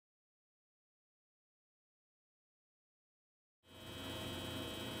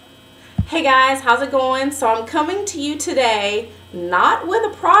Hey guys, how's it going? So I'm coming to you today not with a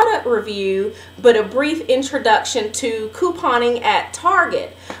product review, but a brief introduction to couponing at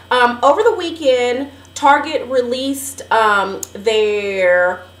Target. Over the weekend, Target released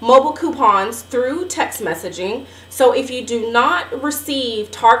their mobile coupons through text messaging. So if you do not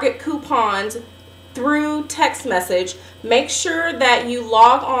receive Target coupons through text message, make sure that you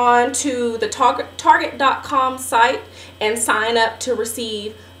log on to the target.com site and sign up to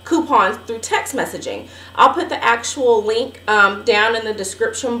receive coupons through text messaging. I'll put the actual link down in the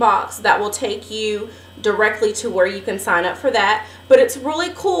description box that will take you directly to where you can sign up for that. But it's really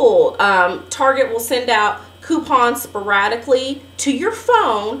cool. Target will send out coupons sporadically to your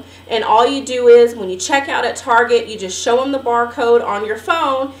phone, and all you do is when you check out at Target, you just show them the barcode on your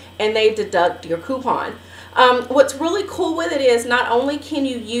phone and they deduct your coupon. What's really cool with it is not only can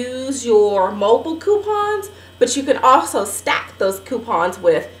you use your mobile coupons, but you can also stack those coupons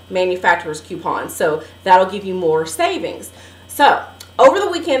with manufacturer's coupons. So that'll give you more savings. So over the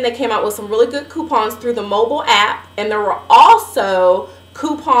weekend, they came out with some really good coupons through the mobile app, and there were also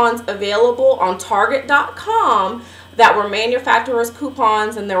coupons available on Target.com that were manufacturer's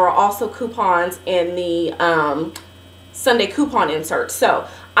coupons, and there were also coupons in the Sunday coupon inserts. So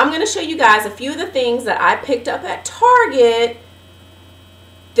I'm going to show you guys a few of the things that I picked up at Target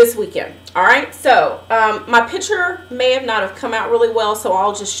this weekend. All right, so my picture may have not have come out really well, so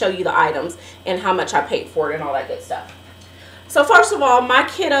I'll just show you the items and how much I paid for it and all that good stuff. So first of all, my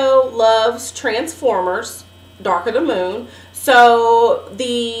kiddo loves Transformers, Dark of the Moon. So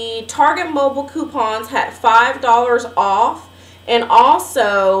the Target mobile coupons had $5 off, and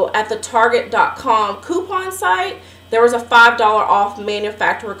also at the Target.com coupon site, there was a $5 off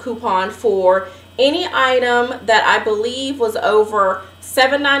manufacturer coupon for any item that I believe was over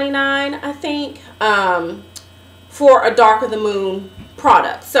 $7.99, I think, for a Dark of the Moon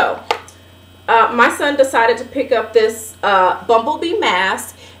product. So my son decided to pick up this Bumblebee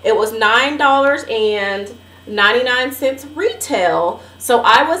mask. It was $9.99 retail, so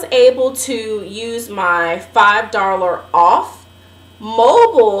I was able to use my $5 off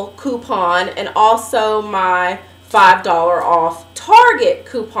mobile coupon and also my $5 off Target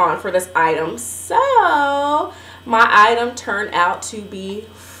coupon for this item. So my item turned out to be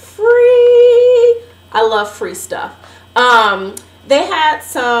free. I love free stuff. They had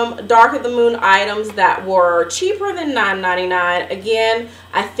some Dark of the Moon items that were cheaper than $9.99. Again,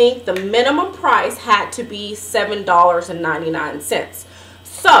 I think the minimum price had to be $7.99.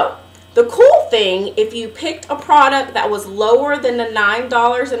 So the cool thing, if you picked a product that was lower than the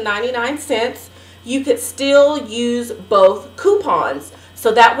 $9.99, you could still use both coupons.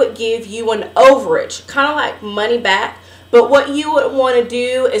 So that would give you an overage, kind of like money back. But what you would want to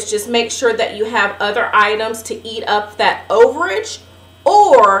do is just make sure that you have other items to eat up that overage,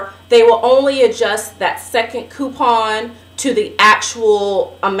 or they will only adjust that second coupon to the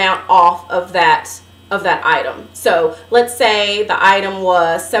actual amount off of that item. So let's say the item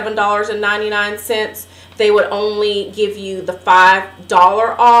was $7.99. They would only give you the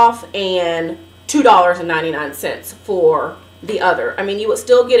 $5 off and $2.99 for the other. I mean, you would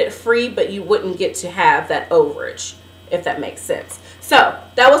still get it free, but you wouldn't get to have that overage, if that makes sense. So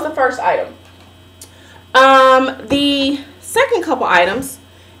that was the first item. The second couple items,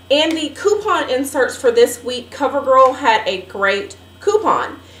 and the coupon inserts for this week, CoverGirl had a great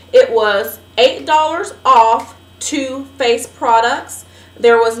coupon. It was $8 off 2 face products.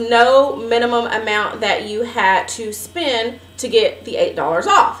 There was no minimum amount that you had to spend to get the $8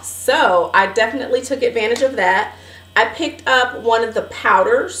 off. So I definitely took advantage of that. I picked up one of the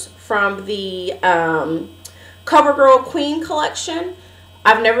powders from the CoverGirl Queen collection.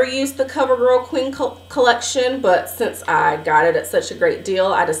 I've never used the CoverGirl Queen collection, but since I got it at such a great deal,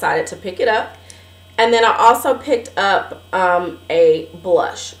 I decided to pick it up. And then I also picked up a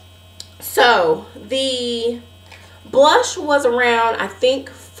blush. So the blush was around, I think,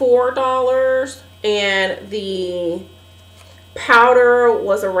 $4, and the powder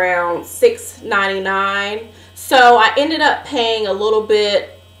was around $6.99. So I ended up paying a little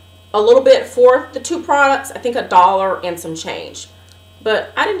bit for the 2 products. I think $1 and some change.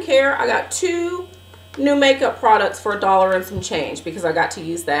 But I didn't care. I got 2 new makeup products for $1 and some change because I got to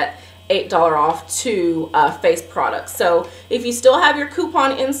use that $8 off 2 face products. So if you still have your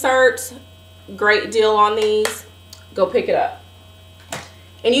coupon inserts, great deal on these. Go pick it up.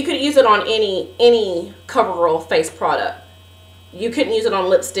 And you could use it on any CoverGirl face product. You couldn't use it on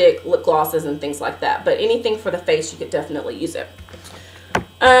lipstick, lip glosses, and things like that. But anything for the face, you could definitely use it.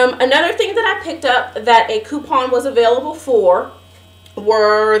 Another thing that I picked up that a coupon was available for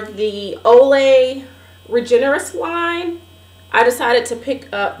were the Olay Regenerist line I decided to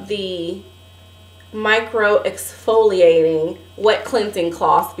pick up the micro exfoliating wet cleansing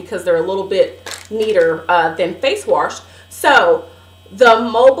cloths because they're a little bit neater than face wash. So the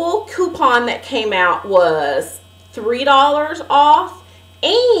mobile coupon that came out was $3 off,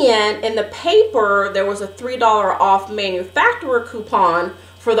 and in the paper there was a $3 off manufacturer coupon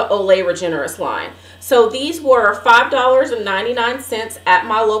for the Olay Regenerist line. So these were $5.99 at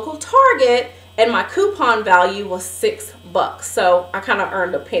my local Target, and my coupon value was $6. So I kind of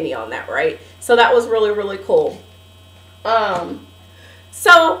earned a penny on that, right? So that was really, really cool.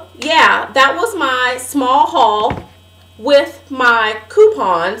 So yeah, that was my small haul with my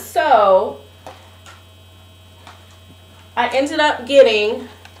coupon. So I ended up getting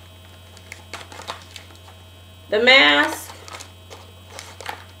the mask,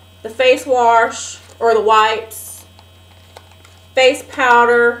 the face wash or the wipes, face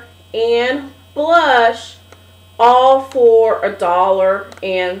powder, and blush, all for $1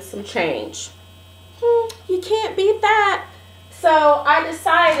 and some change. You can't beat that. So I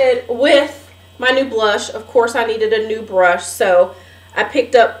decided with my new blush, of course I needed a new brush, so I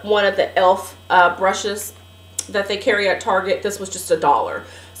picked up one of the e.l.f. brushes that they carry at Target. This was just $1.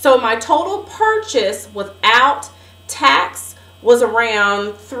 So my total purchase without tax was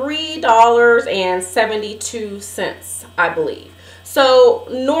around $3.72, I believe. So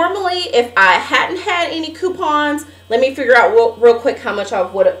normally, if I hadn't had any coupons, let me figure out real quick how much I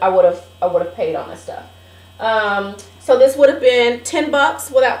would have paid on this stuff. So this would have been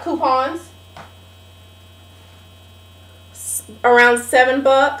 $10 without coupons, around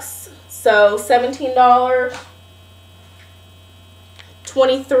 $7, so $17,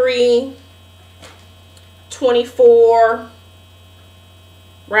 23, 24,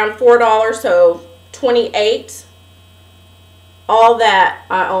 around $4, so 28. All that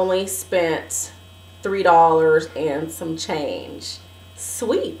I only spent $3 and some change.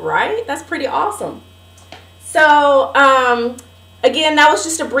 Sweet, right? That's pretty awesome. So again, that was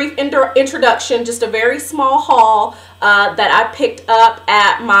just a brief introduction, just a very small haul that I picked up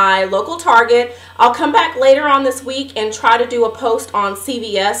at my local Target. I'll come back later on this week and try to do a post on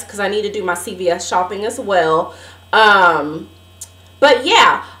CVS because I need to do my CVS shopping as well. But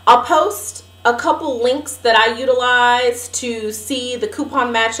yeah, I'll post a couple links that I utilize to see the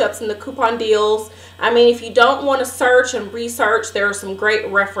coupon matchups and the coupon deals. I mean, if you don't want to search and research, there are some great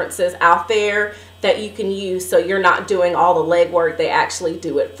references out there that you can use so you're not doing all the legwork. They actually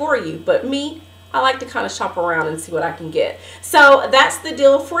do it for you. But me, I like to kind of shop around and see what I can get. So that's the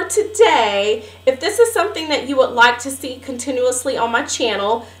deal for today. If this is something that you would like to see continuously on my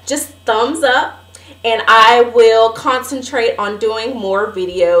channel, just thumbs up. And I will concentrate on doing more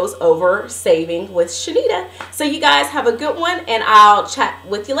videos over saving with Shanita. So you guys have a good one, and I'll chat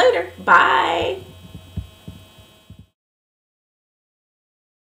with you later. Bye.